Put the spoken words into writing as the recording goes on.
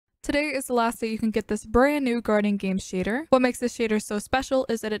today is the last day you can get this brand new Guardian Games shader. What makes this shader so special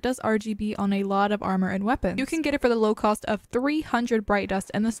is that it does RGB on a lot of armor and weapons. You can get it for the low cost of 300 bright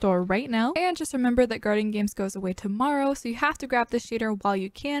dust in the store right now. And just remember that Guardian Games goes away tomorrow, so you have to grab this shader while you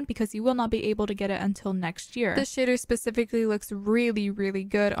can because you will not be able to get it until next year. This shader specifically looks really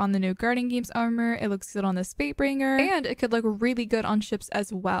good on the new Guardian Games armor. It looks good on the Fatebringer, and it could look really good on ships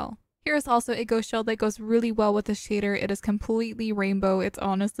as well. Here is also a ghost shell that goes really well with the shader. It is completely rainbow. It's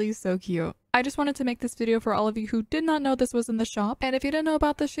honestly so cute. I just wanted to make this video for all of you who did not know this was in the shop, and if you didn't know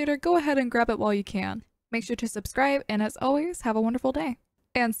about this shader, go ahead and grab it while you can. Make sure to subscribe, and as always, have a wonderful day,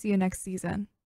 and see you next season.